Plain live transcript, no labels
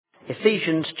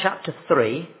Ephesians chapter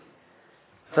 3,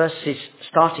 verses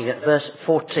starting at verse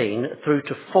 14 through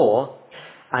to 4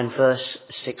 and verse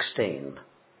 16.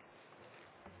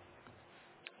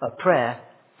 A prayer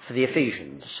for the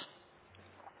Ephesians.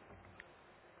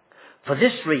 For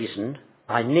this reason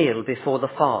I kneel before the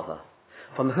Father,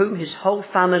 from whom his whole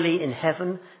family in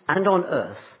heaven and on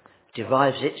earth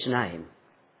derives its name.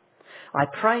 I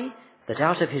pray that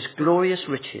out of his glorious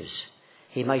riches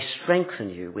he may strengthen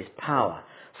you with power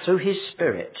through his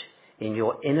Spirit in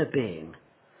your inner being,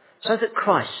 so that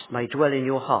Christ may dwell in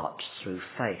your hearts through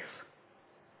faith.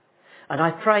 And I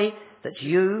pray that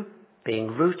you, being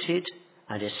rooted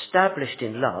and established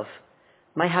in love,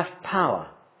 may have power,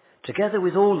 together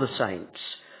with all the saints,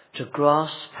 to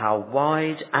grasp how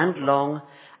wide and long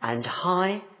and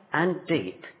high and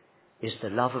deep is the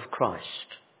love of Christ,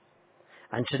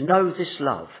 and to know this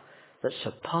love that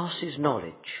surpasses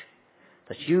knowledge,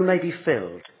 that you may be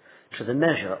filled to the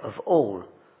measure of all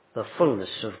the fullness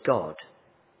of God.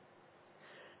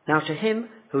 Now to him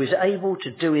who is able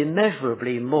to do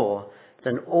immeasurably more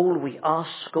than all we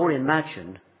ask or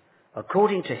imagine,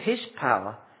 according to his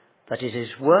power that is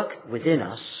his work within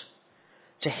us,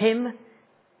 to him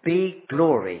be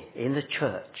glory in the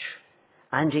church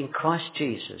and in Christ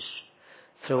Jesus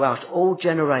throughout all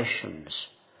generations,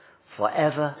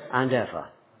 forever and ever.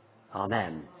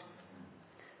 Amen.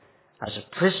 As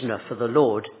a prisoner for the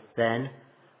Lord, then,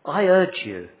 I urge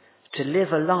you to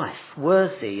live a life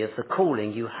worthy of the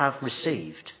calling you have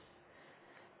received.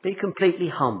 Be completely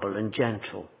humble and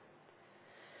gentle.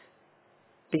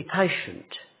 Be patient,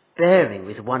 bearing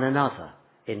with one another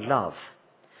in love.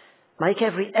 Make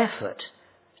every effort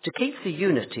to keep the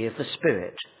unity of the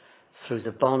Spirit through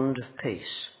the bond of peace.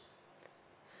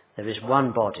 There is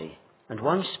one body and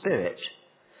one Spirit,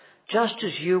 just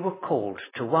as you were called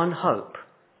to one hope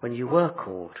when you were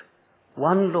called,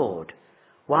 one Lord,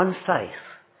 one faith,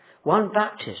 one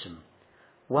baptism,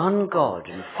 one God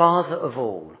and Father of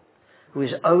all, who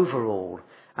is over all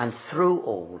and through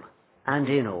all and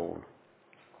in all.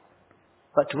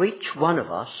 But to each one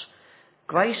of us,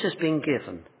 grace has been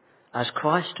given as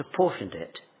Christ apportioned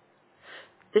it.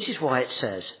 This is why it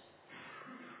says,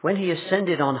 when he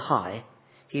ascended on high,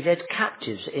 he led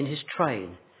captives in his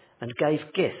train and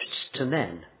gave gifts to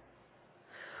men.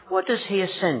 What does he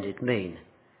ascended mean,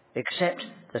 except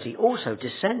that he also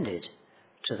descended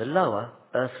to the lower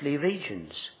earthly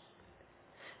regions?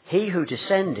 He who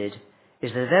descended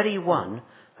is the very one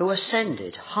who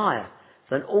ascended higher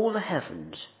than all the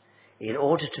heavens in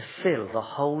order to fill the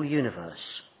whole universe.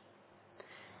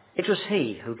 It was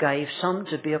he who gave some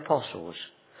to be apostles,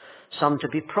 some to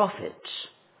be prophets,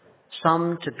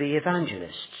 some to be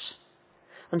evangelists,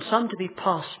 and some to be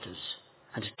pastors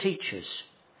and teachers,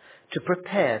 to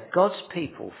prepare God's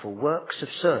people for works of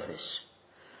service,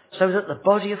 so that the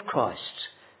body of Christ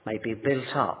may be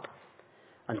built up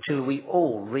until we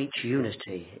all reach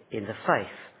unity in the faith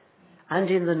and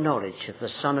in the knowledge of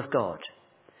the Son of God,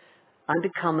 and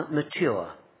become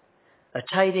mature,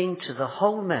 attaining to the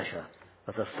whole measure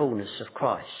of the fullness of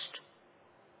Christ.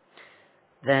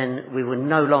 Then we will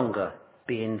no longer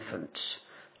be infants,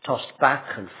 tossed back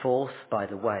and forth by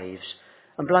the waves,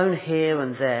 and blown here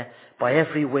and there by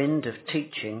every wind of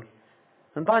teaching,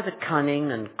 and by the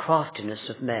cunning and craftiness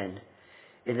of men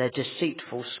in their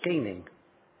deceitful scheming.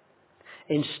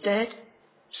 Instead,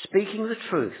 speaking the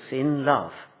truth in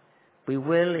love, we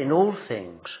will in all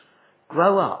things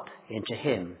grow up into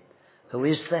him who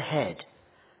is the head,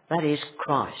 that is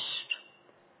Christ.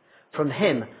 From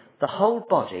him the whole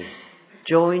body,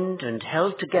 joined and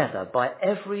held together by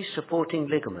every supporting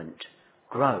ligament,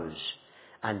 grows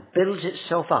and builds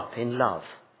itself up in love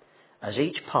as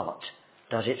each part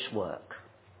does its work.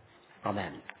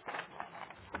 Amen.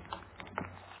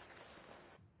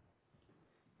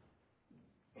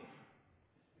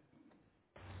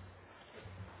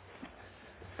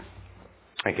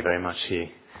 Thank you very much, Hugh.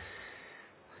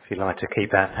 If you'd like to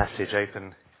keep that passage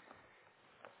open,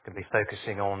 going to be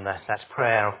focusing on that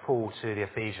prayer of Paul to the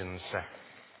Ephesians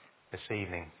this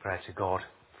evening, prayer to God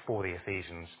for the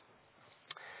Ephesians.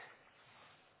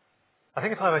 I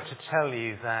think if I were to tell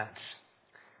you that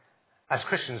as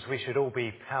Christians we should all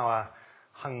be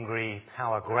power-hungry,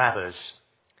 power-grabbers,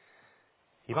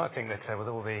 you might think that with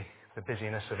all the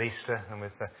busyness of Easter and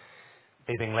with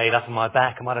me being laid up on my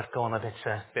back, I might have gone a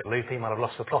bit loopy, might have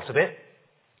lost the plot a bit.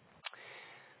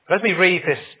 But as we read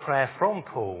this prayer from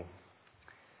Paul,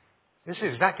 this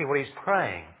is exactly what he's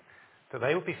praying, that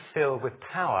they will be filled with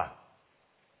power.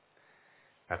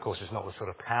 Now, of course, it's not the sort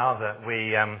of power that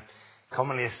we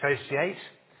commonly associate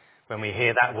when we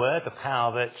hear that word, the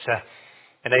power that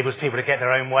enables people to get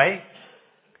their own way.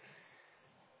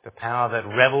 the power that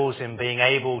revels in being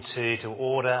able to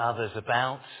order others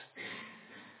about,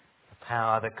 the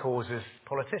power that causes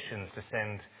politicians to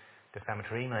send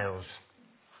defamatory emails.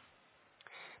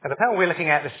 Now, the power we're looking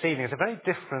at this evening is a very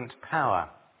different power.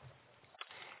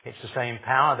 It's the same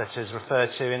power that is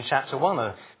referred to in chapter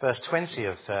 1, verse 20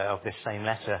 of this same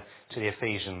letter to the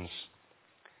Ephesians,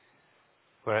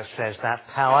 where it says that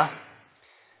power,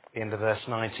 the end of verse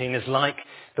 19, is like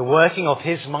the working of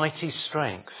his mighty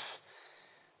strength,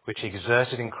 which he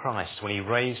exerted in Christ when he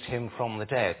raised him from the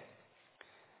dead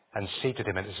and seated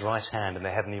him at his right hand in the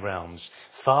heavenly realms,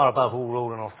 far above all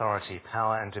rule and authority,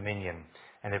 power and dominion,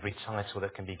 and every title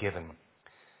that can be given,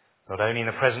 not only in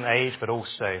the present age, but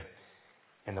also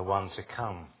in the one to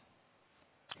come.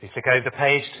 If you flick over the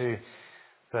page to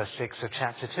verse 6 of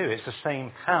chapter 2, it's the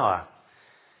same power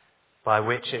by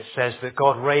which it says that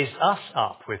God raised us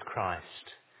up with Christ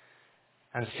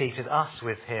and seated us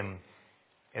with him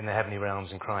in the heavenly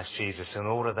realms in Christ Jesus, in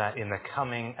order that in the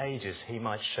coming ages he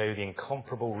might show the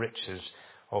incomparable riches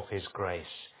of his grace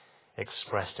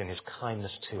expressed in his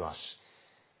kindness to us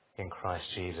in Christ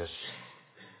Jesus.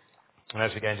 And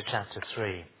as we go into chapter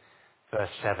 3, verse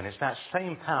 7, it's that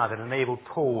same power that enabled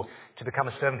Paul to become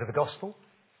a servant of the gospel,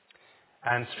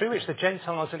 and through which the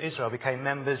Gentiles and Israel became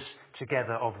members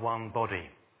together of one body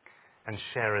and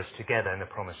sharers together in the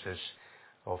promises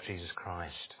of Jesus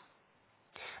Christ.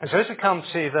 And so as we come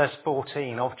to verse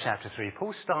 14 of chapter 3,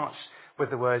 Paul starts with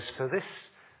the words, for this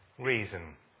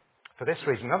reason. For this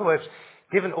reason. In other words,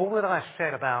 given all that I've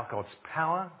said about God's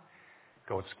power,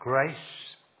 God's grace,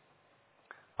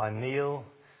 I kneel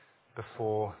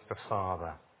before the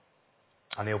Father.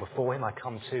 I kneel before him, I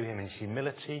come to him in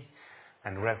humility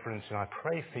and reverence, and I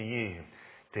pray for you,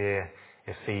 dear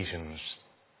Ephesians.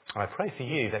 I pray for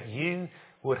you that you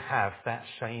would have that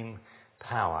same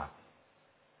power.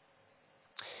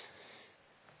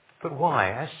 But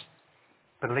why? As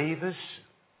believers,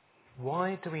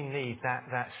 why do we need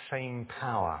that same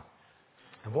power?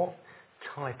 And what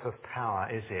type of power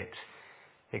is it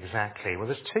exactly? Well,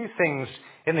 there's two things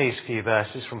in these few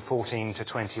verses from 14 to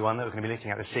 21 that we're going to be looking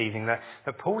at this evening that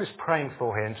Paul is praying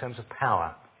for here in terms of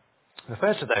power. The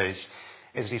first of those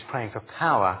is he's praying for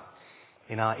power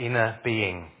in our inner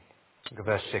being. Look at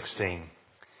verse 16.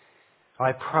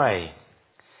 I pray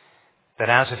that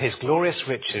out of his glorious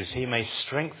riches he may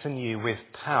strengthen you with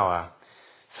power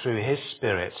through his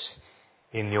Spirit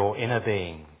in your inner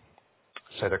being,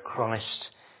 so that Christ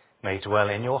may dwell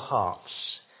in your hearts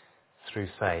through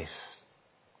faith.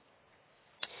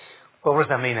 Well, what does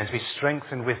that mean then, to be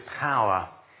strengthened with power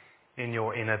in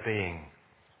your inner being?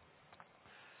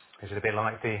 Is it a bit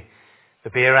like the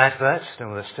beer advert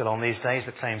that's still on these days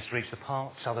that claims to reach the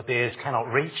parts other beers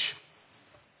cannot reach?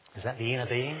 Is that the inner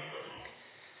being?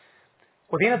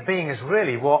 Well, the inner being is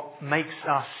really what makes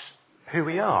us who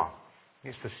we are.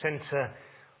 It's the centre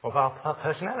of our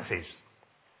personalities.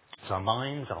 It's our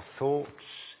minds, our thoughts,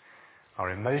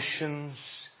 our emotions,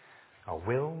 our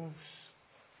wills,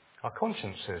 our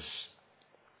consciences.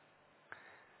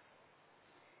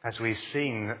 As we've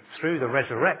seen through the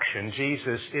resurrection,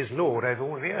 Jesus is Lord over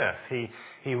all the earth.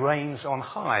 He reigns on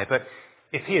high. But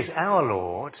if he is our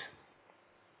Lord,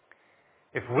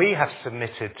 if we have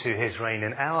submitted to his reign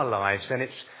in our lives, then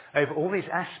it's over all these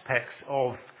aspects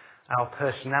of our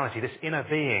personality, this inner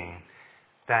being,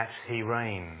 that he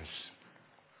reigns.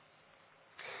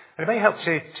 And it may help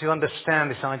to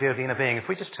understand this idea of the inner being if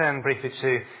we just turn briefly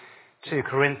to 2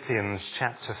 Corinthians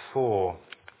chapter 4.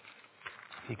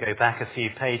 If you go back a few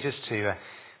pages to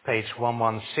page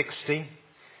 1160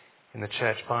 in the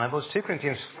Church Bibles, 2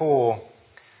 Corinthians 4,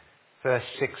 verse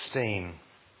 16.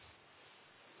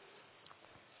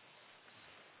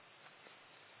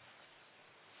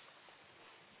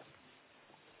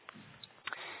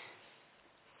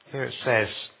 Here it says,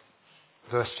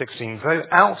 verse 16, though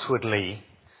outwardly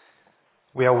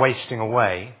we are wasting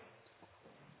away,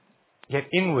 yet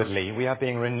inwardly we are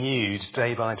being renewed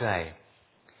day by day.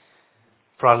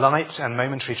 For our light and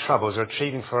momentary troubles are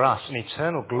achieving for us an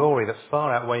eternal glory that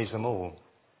far outweighs them all.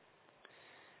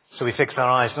 So we fix our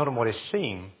eyes not on what is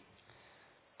seen,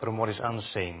 but on what is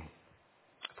unseen.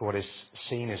 For what is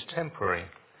seen is temporary,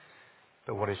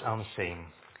 but what is unseen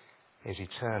is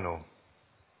eternal.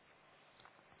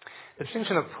 The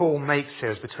distinction that Paul makes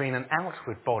here is between an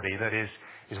outward body that is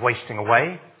wasting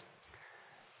away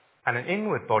and an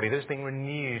inward body that's being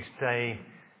renewed day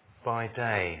by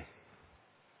day.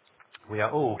 We are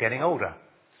all getting older.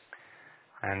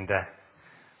 And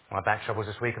my back troubles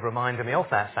this week have reminded me of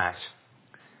that fact.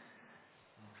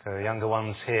 For the younger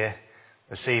ones here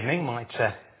this evening might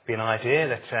be an idea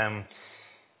that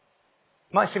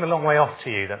It might seem a long way off to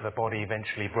you that the body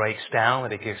eventually breaks down,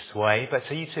 that it gives way, but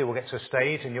so you too will get to a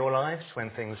stage in your lives when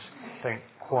things don't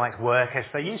quite work as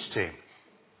they used to.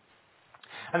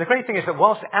 And the great thing is that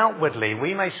whilst outwardly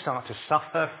we may start to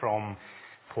suffer from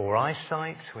poor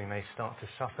eyesight, we may start to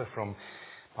suffer from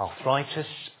arthritis,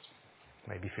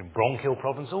 maybe from bronchial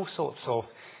problems, all sorts of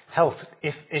health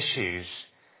issues,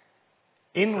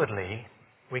 inwardly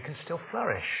we can still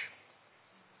flourish.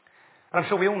 And I'm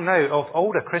sure we all know of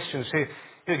older Christians who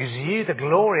exude the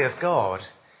glory of God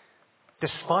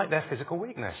despite their physical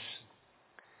weakness.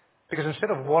 Because instead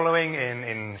of wallowing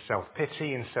in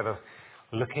self-pity, instead of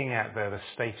looking at the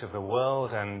state of the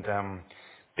world and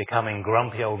becoming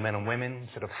grumpy old men and women,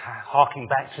 sort of harking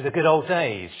back to the good old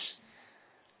days,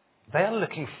 they are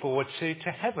looking forward to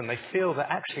heaven. They feel that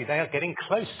actually they are getting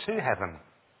close to heaven.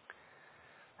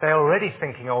 They are already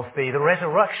thinking of the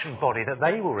resurrection body that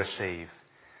they will receive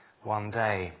one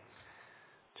day.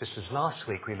 Just as last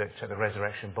week we looked at the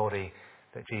resurrection body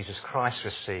that Jesus Christ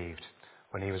received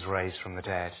when he was raised from the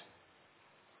dead.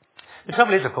 The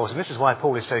trouble is, of course, and this is why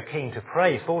Paul is so keen to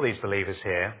pray for these believers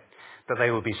here, that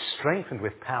they will be strengthened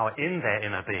with power in their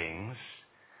inner beings.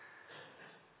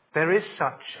 There is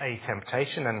such a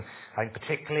temptation, and I think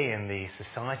particularly in the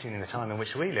society and in the time in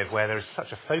which we live, where there is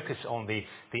such a focus on the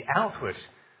outward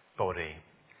body,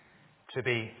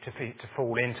 to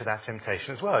fall into that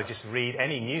temptation as well. Just read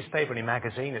any newspaper, any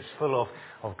magazine, it's full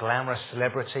of glamorous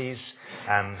celebrities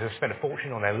who have spent a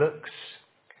fortune on their looks,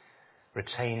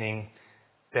 retaining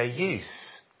their youth.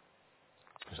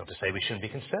 That's not to say we shouldn't be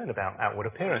concerned about outward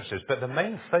appearances, but the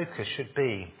main focus should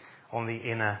be on the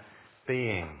inner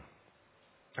being.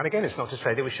 And again, it's not to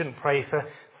say that we shouldn't pray for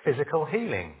physical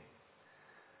healing.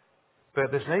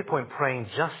 But there's no point praying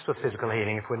just for physical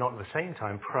healing if we're not at the same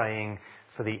time praying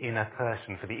for the inner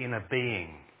person, for the inner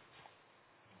being.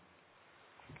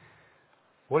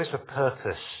 What is the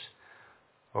purpose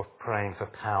of praying for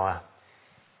power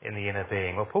in the inner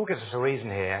being? Well, Paul gives us a reason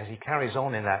here as he carries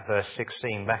on in that verse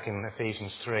 16 back in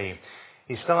Ephesians 3.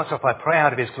 He starts off by, pray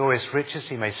out of his glorious riches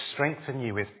he may strengthen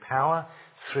you with power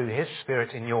through his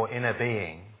Spirit in your inner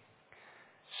being,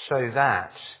 so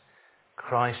that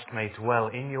Christ may dwell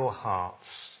in your hearts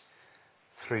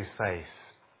through faith.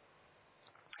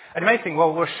 And you may think,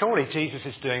 well, surely Jesus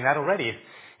is doing that already.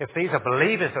 If these are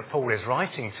believers that Paul is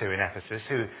writing to in Ephesus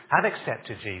who have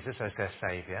accepted Jesus as their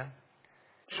Saviour,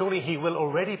 surely he will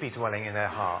already be dwelling in their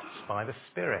hearts by the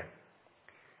Spirit.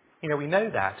 You know, we know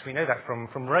that. We know that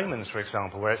from Romans, for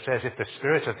example, where it says, if the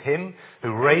Spirit of him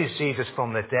who raised Jesus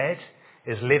from the dead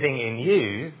is living in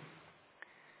you,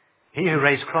 he who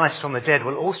raised Christ from the dead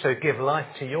will also give life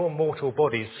to your mortal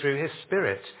bodies through his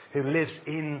Spirit who lives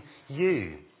in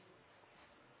you.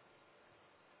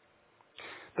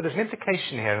 But there's an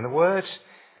implication here, and the word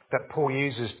that Paul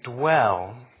uses,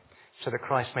 dwell, so that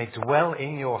Christ may dwell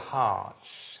in your hearts,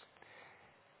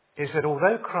 is that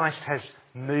although Christ has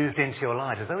moved into your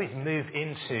lives, although he's moved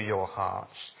into your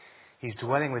hearts, he's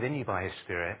dwelling within you by his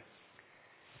Spirit,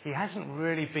 he hasn't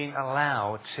really been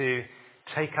allowed to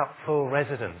take up full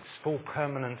residence, full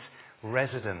permanent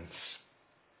residence.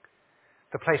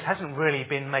 The place hasn't really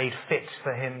been made fit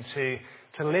for him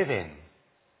to live in.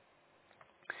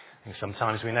 And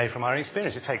sometimes we know from our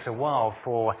experience it takes a while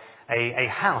for a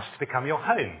house to become your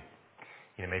home.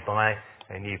 You may buy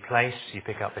a new place, you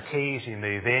pick up the keys, you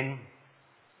move in.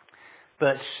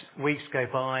 But weeks go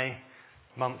by,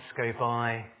 months go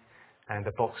by, and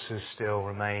the boxes still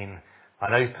remain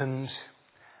unopened,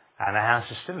 and the house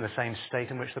is still in the same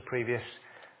state in which the previous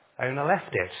owner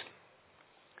left it.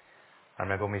 I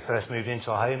remember when we first moved into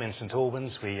our home in St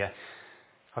Albans,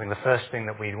 I think the first thing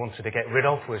that we wanted to get rid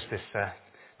of was this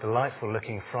delightful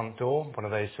looking front door, one of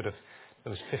those sort of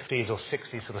those 50s or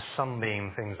 60s sort of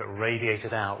sunbeam things that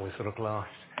radiated out with sort of glass.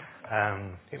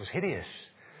 It was hideous.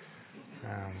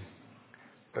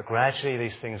 But gradually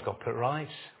these things got put right.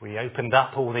 We opened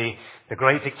up all the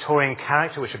great Victorian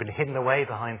character which had been hidden away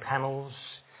behind panels.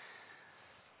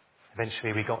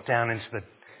 Eventually we got down into the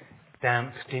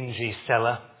damp, dingy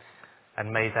cellar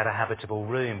and made that a habitable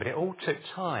room. But it all took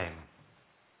time.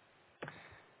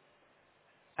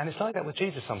 And it's like that with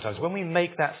Jesus sometimes. When we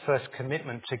make that first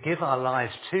commitment to give our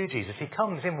lives to Jesus, he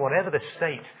comes in whatever the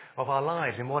state of our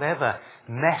lives, in whatever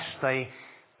mess they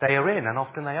are in, and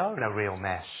often they are in a real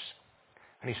mess.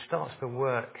 And he starts the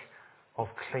work of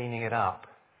cleaning it up.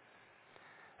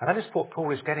 And that is what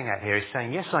Paul is getting at here. He's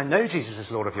saying, yes, I know Jesus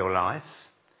is Lord of your life,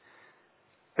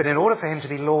 but in order for him to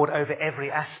be Lord over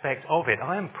every aspect of it,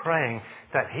 I am praying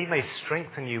that he may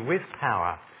strengthen you with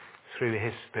power through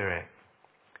his Spirit.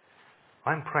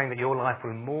 I'm praying that your life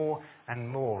will more and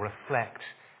more reflect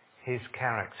his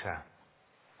character.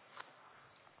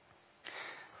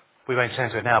 We won't turn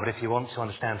to it now, but if you want to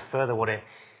understand further what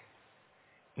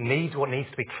needs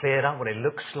to be cleared up, what it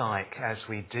looks like as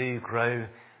we do grow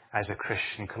as a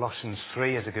Christian, Colossians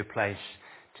 3 is a good place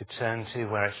to turn to,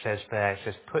 where it says,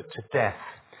 put to death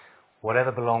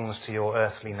whatever belongs to your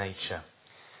earthly nature.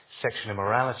 Sexual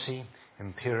immorality,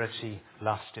 impurity,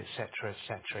 lust, etc.,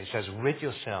 etc. He says, rid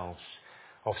yourselves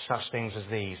of such things as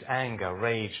these: anger,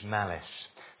 rage, malice.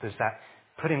 There's that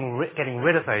getting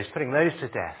rid of those, putting those to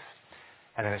death.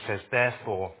 And then it says,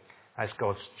 therefore, as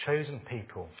God's chosen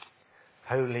people,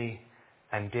 holy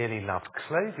and dearly loved,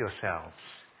 clothe yourselves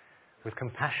with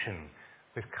compassion,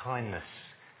 with kindness,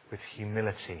 with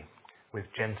humility, with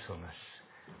gentleness,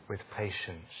 with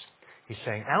patience. He's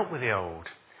saying, out with the old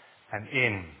and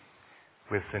in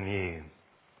with the new.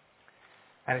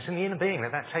 And it's in the inner being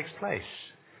that takes place.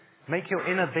 Make your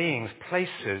inner beings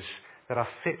places that are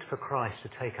fit for Christ to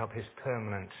take up his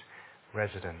permanent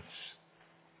residence.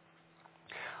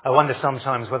 I wonder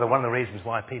sometimes whether one of the reasons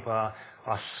why people are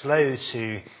slow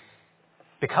to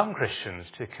become Christians,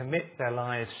 to commit their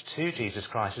lives to Jesus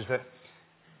Christ, is that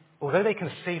although they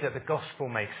can see that the gospel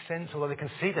makes sense, although they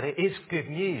can see that it is good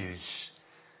news,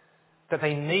 that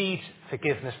they need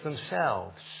forgiveness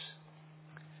themselves,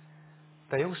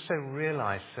 they also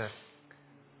realise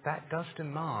that does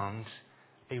demand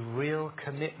a real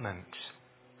commitment.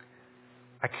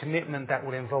 A commitment that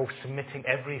will involve submitting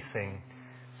everything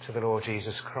to the Lord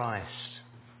Jesus Christ.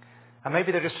 And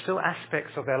maybe there are still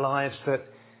aspects of their lives that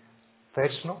they're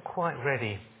just not quite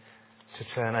ready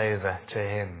to turn over to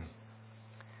him.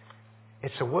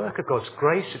 It's a work of God's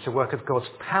grace, it's a work of God's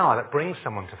power that brings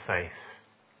someone to faith.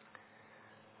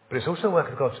 But it's also a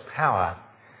work of God's power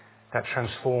that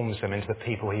transforms them into the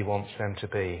people he wants them to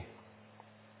be.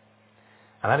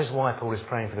 And that is why Paul is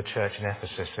praying for the church in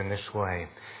Ephesus in this way.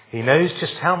 He knows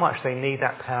just how much they need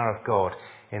that power of God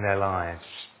in their lives.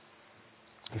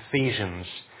 Ephesians,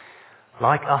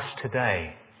 like us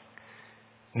today,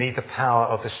 need the power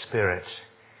of the Spirit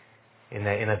in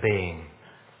their inner being.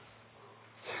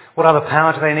 What other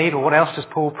power do they need, or what else does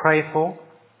Paul pray for?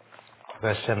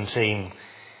 Verse 17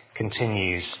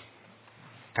 continues,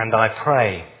 and I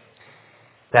pray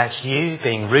that you,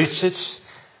 being rooted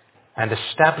and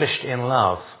established in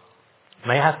love,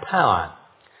 may have power,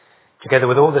 together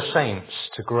with all the saints,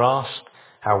 to grasp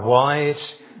how wide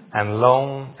and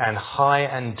long and high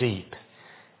and deep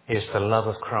is the love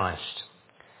of Christ,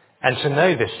 and to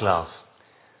know this love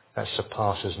that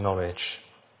surpasses knowledge.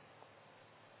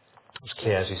 It's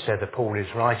clear, as he said, that Paul is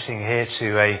writing here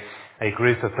to a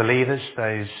group of believers,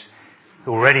 those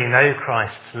who already know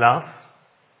Christ's love.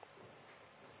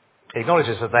 He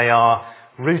acknowledges that they are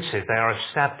rooted, they are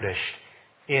established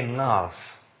in love.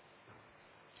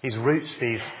 These roots,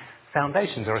 these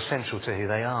foundations are essential to who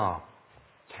they are.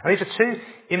 And these are two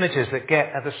images that get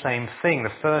at the same thing.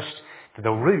 The first,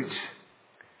 the root,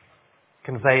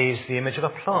 conveys the image of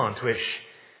a plant which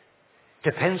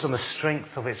depends on the strength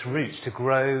of its roots to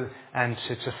grow and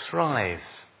to thrive.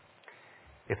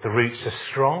 If the roots are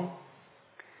strong,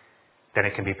 then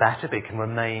it can be battered, but it can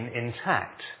remain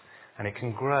intact and it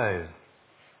can grow.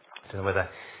 I don't know whether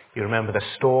you remember the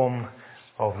storm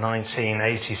of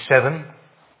 1987.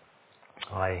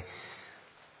 I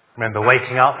remember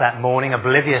waking up that morning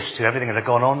oblivious to everything that had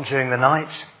gone on during the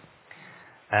night.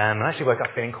 And I actually woke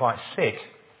up feeling quite sick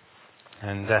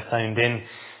and phoned in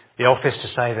the office to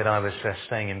say that I was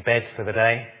staying in bed for the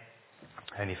day,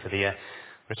 only for the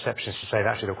receptionist to say that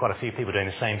actually there were quite a few people doing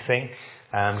the same thing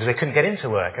because they couldn't get into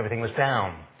work. Everything was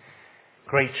down.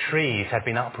 Great trees had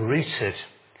been uprooted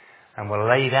and were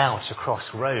laid out across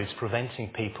roads, preventing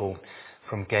people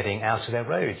from getting out of their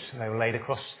roads. They were laid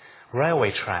across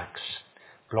railway tracks,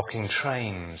 blocking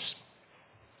trains.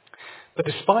 But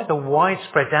despite the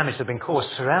widespread damage that had been caused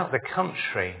throughout the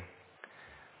country,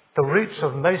 the roots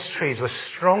of most trees were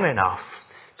strong enough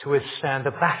to withstand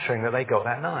the battering that they got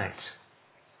that night.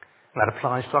 And that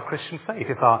applies to our Christian faith.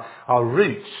 If our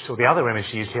roots, or the other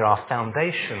image used here, our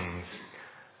foundations,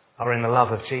 are in the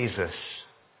love of Jesus,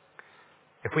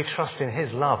 if we trust in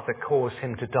his love that caused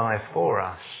him to die for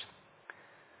us,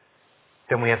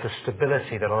 then we have the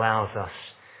stability that allows us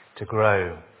to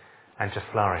grow and to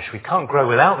flourish. We can't grow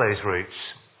without those roots,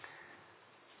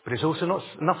 but it's also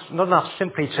not enough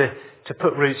simply to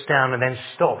put roots down and then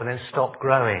stop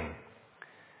growing.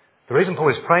 The reason Paul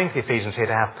is praying for the Ephesians here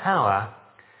to have power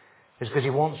is because he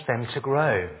wants them to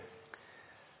grow.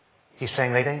 He's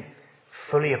saying they don't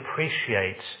fully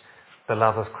appreciate the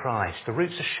love of Christ. The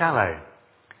roots are shallow.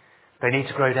 They need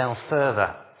to grow down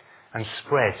further and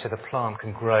spread so the plant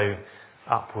can grow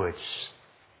upwards.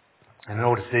 And in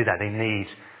order to do that, they need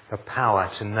the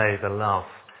power to know the love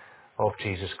of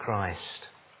Jesus Christ.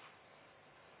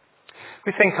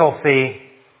 We think of the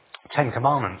Ten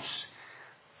Commandments.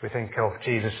 We think of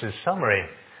Jesus' summary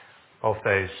of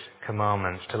those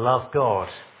commandments: to love God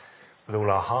with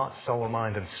all our heart, soul,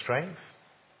 mind and strength,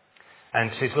 and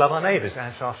to love our neighbours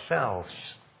as ourselves.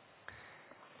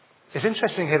 It's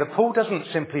interesting here that Paul doesn't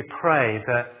simply pray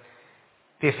that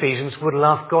the Ephesians would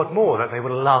love God more, that they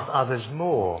would love others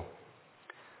more.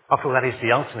 After all, that is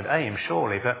the ultimate aim,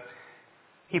 surely, but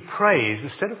he prays,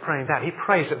 instead of praying that, he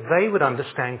prays that they would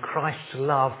understand Christ's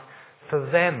love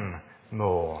for them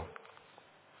more.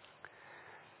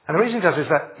 And the reason he does is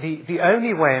that the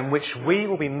only way in which we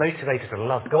will be motivated to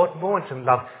love God more and to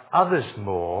love others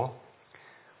more,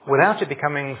 without it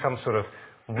becoming some sort of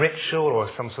ritual or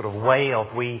some sort of way of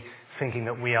we thinking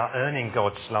that we are earning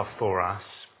God's love for us,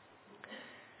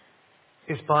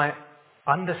 is by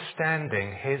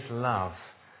understanding his love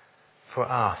for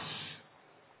us.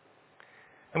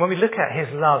 And when we look at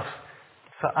his love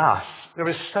for us, there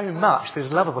is so much that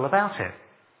is lovable about it.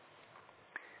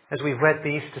 As we've read the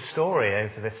Easter story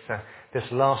over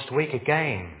this last week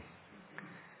again,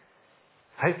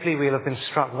 hopefully we'll have been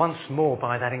struck once more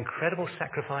by that incredible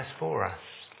sacrifice for us.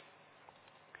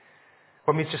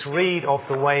 When we just read of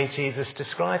the way Jesus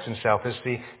describes himself as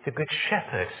the good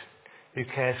shepherd who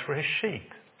cares for his sheep.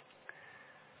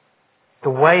 The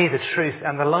way, the truth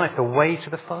and the life, the way to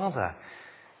the Father.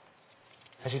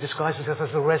 As he describes himself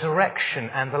as the resurrection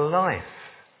and the life.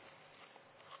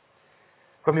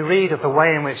 When we read of the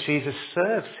way in which Jesus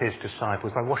serves his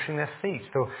disciples by washing their feet,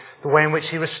 the way in which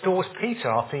he restores Peter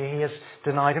after he has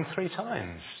denied him 3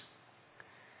 times.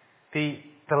 The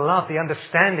love, the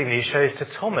understanding that he shows to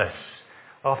Thomas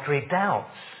after he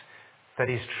doubts that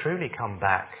he's truly come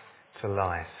back to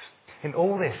life. In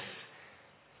all this,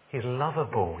 he's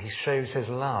lovable. He shows his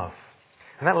love.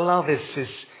 And that love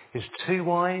is too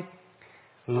wide,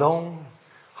 long,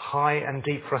 high and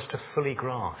deep for us to fully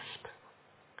grasp.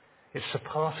 It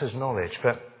surpasses knowledge,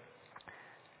 but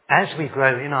as we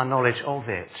grow in our knowledge of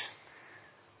it,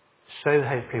 so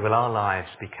hopefully will our lives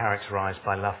be characterised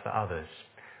by love for others,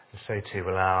 and so too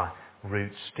will our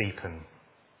roots deepen.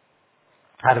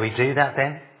 How do we do that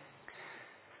then?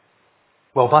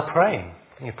 Well, by praying.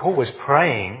 Paul was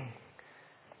praying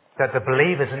that the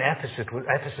believers in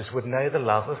Ephesus would know the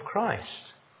love of Christ.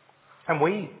 And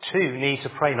we too need to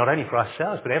pray not only for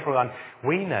ourselves, but everyone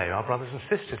we know, our brothers and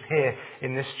sisters here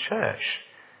in this church,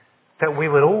 that we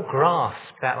would all grasp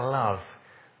that love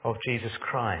of Jesus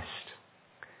Christ.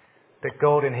 That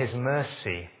God in his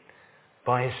mercy,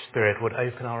 by his Spirit, would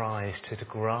open our eyes to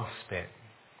grasp it.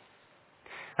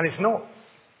 And it's not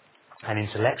an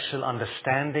intellectual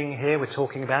understanding here we're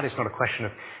talking about. It's not a question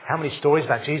of how many stories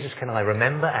about Jesus can I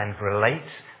remember and relate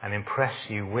and impress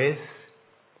you with.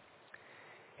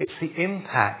 It's the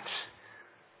impact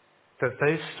that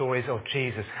those stories of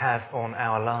Jesus have on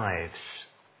our lives.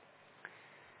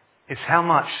 It's how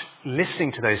much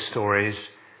listening to those stories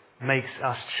makes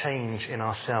us change in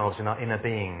ourselves, in our inner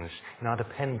beings, in our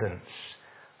dependence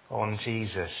on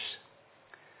Jesus.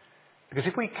 Because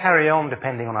if we carry on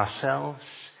depending on ourselves,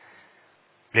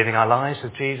 living our lives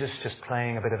with Jesus, just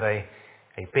playing a bit of a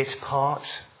bit part,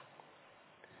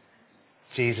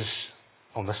 Jesus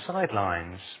on the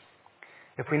sidelines,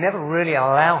 if we never really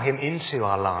allow him into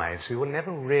our lives, we will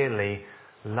never really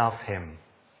love him.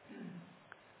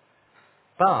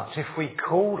 But if we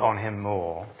call on him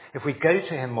more, if we go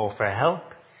to him more for help,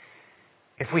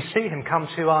 if we see him come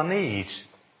to our need,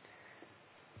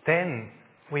 then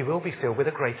we will be filled with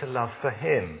a greater love for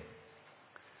him.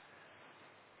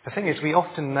 The thing is, we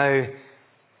often know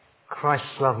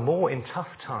Christ's love more in tough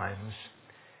times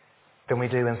than we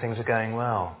do when things are going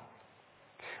well.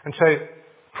 And so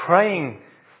praying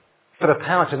for the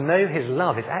power to know his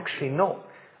love is actually not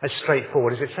as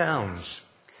straightforward as it sounds.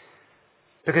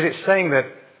 Because it's saying that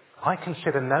I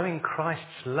consider knowing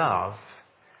Christ's love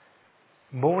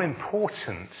more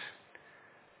important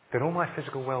than all my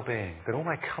physical well-being, than all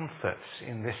my comforts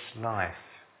in this life.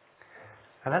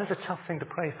 And that is a tough thing to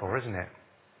pray for, isn't it?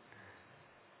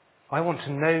 I want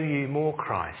to know you more,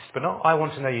 Christ. But not I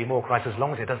want to know you more, Christ, as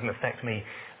long as it doesn't affect me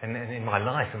in my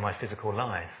life, in my physical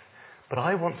life. But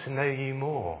I want to know you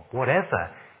more,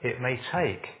 whatever it may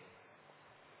take.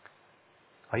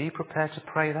 Are you prepared to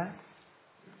pray that?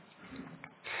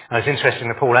 And it's interesting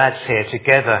that Paul adds here,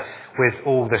 together with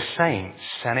all the saints.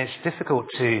 And it's difficult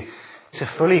to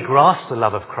fully grasp the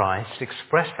love of Christ,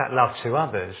 express that love to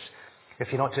others,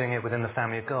 if you're not doing it within the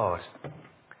family of God.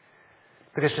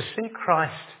 Because to see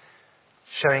Christ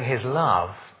showing his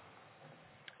love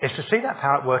is to see that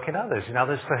power at work in others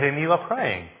for whom you are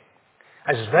praying.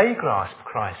 As they grasp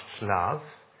Christ's love,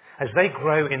 as they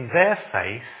grow in their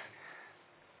faith,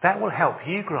 That will help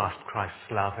you grasp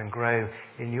Christ's love and grow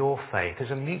in your faith.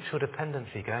 There's a mutual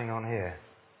dependency going on here.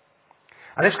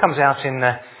 And this comes out in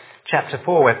chapter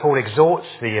 4, where Paul exhorts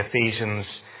the Ephesians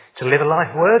to live a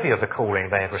life worthy of the calling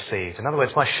they have received. In other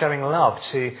words, by showing love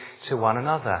to one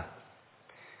another.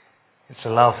 It's a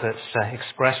love that's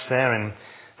expressed there in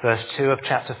verse 2 of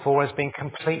chapter 4 as being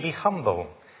completely humble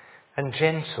and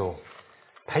gentle,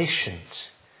 patient,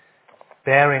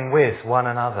 bearing with one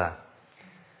another,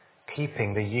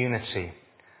 keeping the unity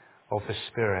of the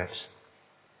Spirit.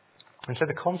 And so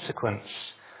the consequence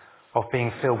of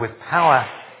being filled with power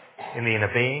in the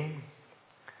inner being,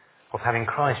 of having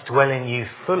Christ dwell in you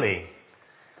fully,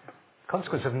 the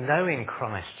consequence of knowing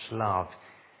Christ's love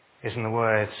is in the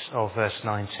words of verse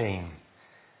 19,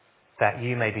 that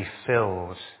you may be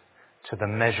filled to the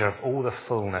measure of all the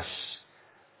fullness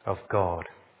of God.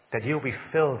 That you'll be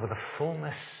filled with the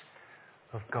fullness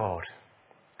of God.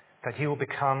 That you will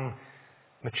become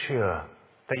mature.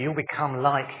 That you'll become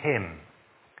like Him,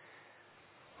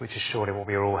 which is surely what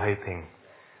we are all hoping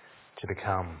to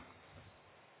become.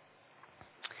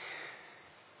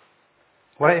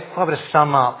 Well, if I were to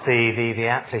sum up the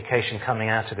application coming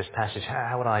out of this passage,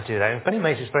 how would I do that? In many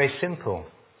ways, it's very simple.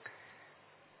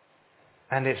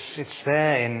 And it's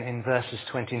there in verses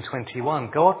 20 and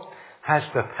 21. God has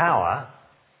the power,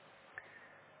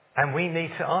 and we need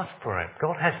to ask for it.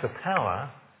 God has the power,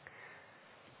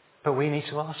 but we need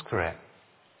to ask for it.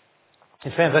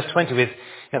 It's there in verse 20 with,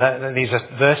 these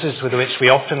are verses with which we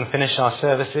often finish our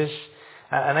services,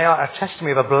 and they are a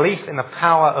testimony of a belief in the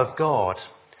power of God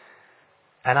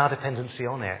and our dependency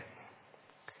on it.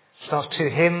 It starts, to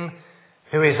Him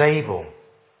who is able.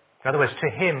 In other words, to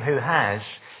Him who has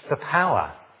the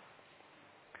power.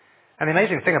 And the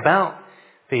amazing thing about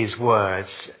these words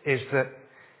is that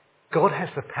God has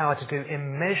the power to do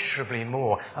immeasurably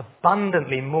more,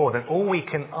 abundantly more than all we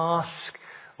can ask,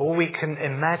 all we can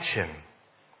imagine.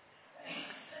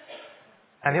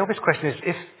 And the obvious question is,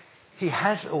 if He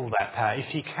has all that power, if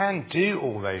He can do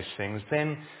all those things,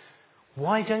 then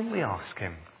why don't we ask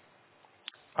Him?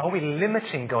 Are we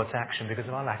limiting God's action because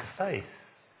of our lack of faith?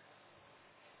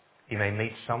 You may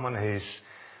meet someone whose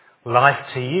life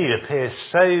to you appears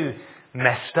so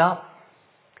messed up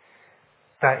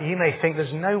that you may think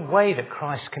there's no way that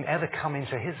Christ can ever come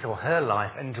into his or her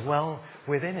life and dwell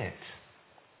within it.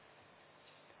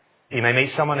 You may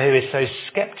meet someone who is so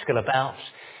sceptical about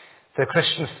the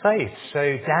Christian faith,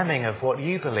 so damning of what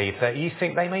you believe, that you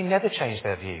think they may never change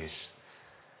their views.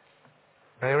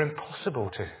 They are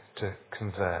impossible to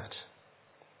convert.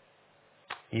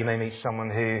 You may meet someone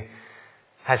who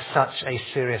has such a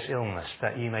serious illness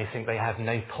that you may think they have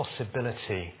no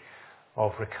possibility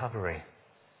of recovery.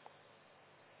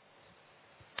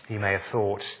 You may have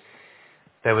thought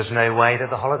there was no way that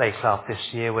the holiday club this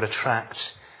year would attract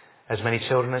as many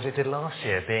children as it did last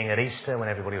year, being at Easter when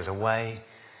everybody was away,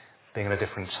 being at a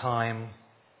different time.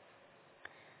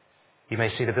 You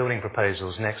may see the building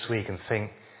proposals next week and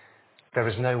think there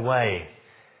is no way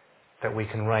that we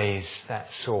can raise that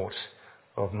sort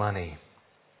of money.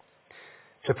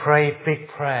 To pray big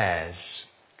prayers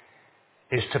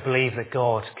is to believe that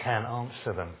God can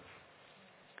answer them.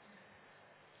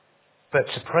 But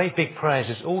to pray big prayers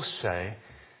is also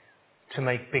to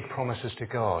make big promises to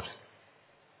God.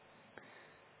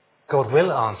 God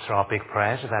will answer our big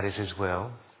prayers if that is His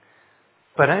will,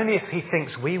 but only if He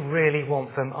thinks we really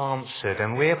want them answered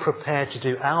and we're prepared to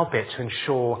do our bit to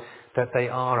ensure that they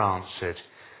are answered.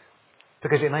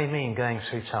 Because it may mean going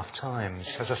through tough times.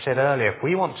 As I said earlier, if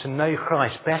we want to know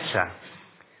Christ better,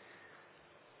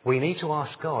 we need to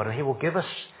ask God, and He will give us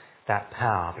that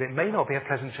power. But it may not be a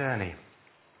pleasant journey.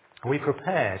 Are we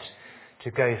prepared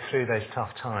to go through those tough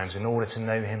times in order to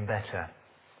know Him better?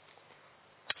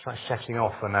 It's like setting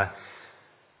off on a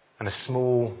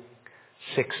small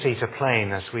 6-seater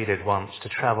plane, as we did once, to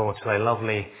travel to a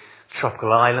lovely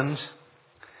tropical island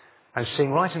and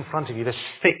seeing right in front of you this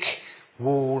thick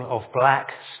wall of black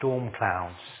storm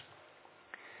clouds.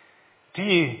 Do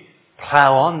you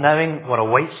plough on knowing what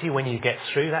awaits you when you get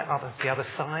through the other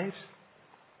side?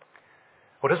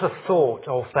 Or does the thought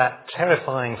of that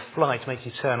terrifying flight make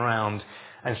you turn around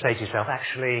and say to yourself,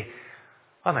 actually,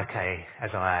 I'm okay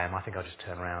as I am. I think I'll just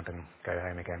turn around and go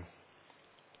home again.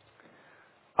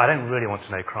 I don't really want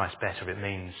to know Christ better if it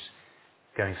means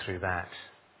going through that.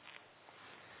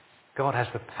 God has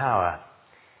the power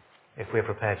if we're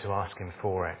prepared to ask Him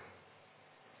for it.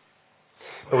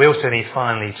 But we also need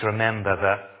finally to remember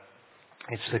that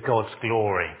it's for God's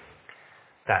glory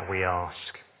that we ask.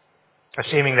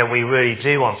 Assuming that we really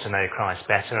do want to know Christ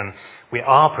better and we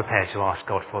are prepared to ask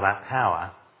God for that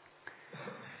power,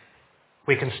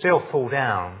 we can still fall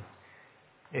down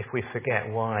if we forget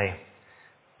why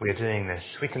we are doing this.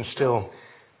 We can still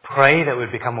pray that we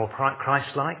become more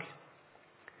Christ-like,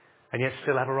 and yet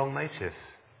still have a wrong motive.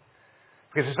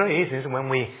 Because it's very easy, isn't it, when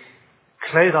we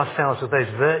clothe ourselves with those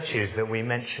virtues that we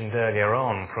mentioned earlier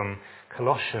on from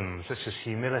Colossians, such as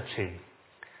humility,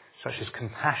 such as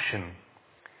compassion,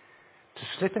 to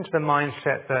slip into the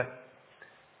mindset that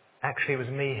actually it was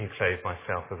me who clothed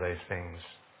myself with those things.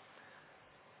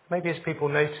 Maybe as people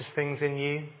notice things in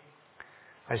you,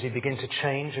 as you begin to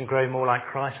change and grow more like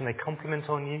Christ and they compliment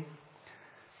on you,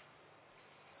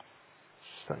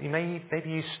 so maybe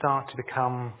you start to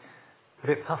become a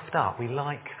bit puffed up. We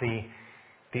like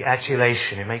the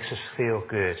adulation. It makes us feel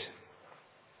good.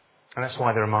 And that's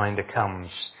why the reminder comes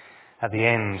at the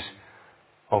end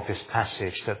of this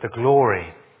passage that the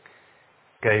glory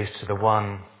goes to the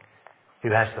one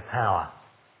who has the power.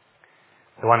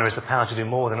 The one who has the power to do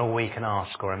more than all we can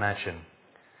ask or imagine.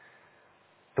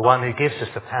 The one who gives us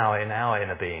the power in our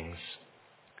inner beings.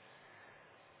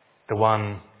 The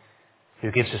one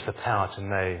who gives us the power to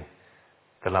know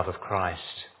the love of Christ.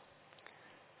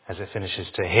 As it finishes,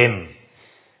 to him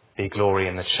be glory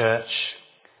in the church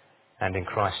and in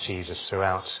Christ Jesus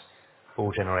throughout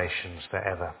all generations,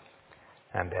 forever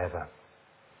and ever.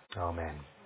 Amen.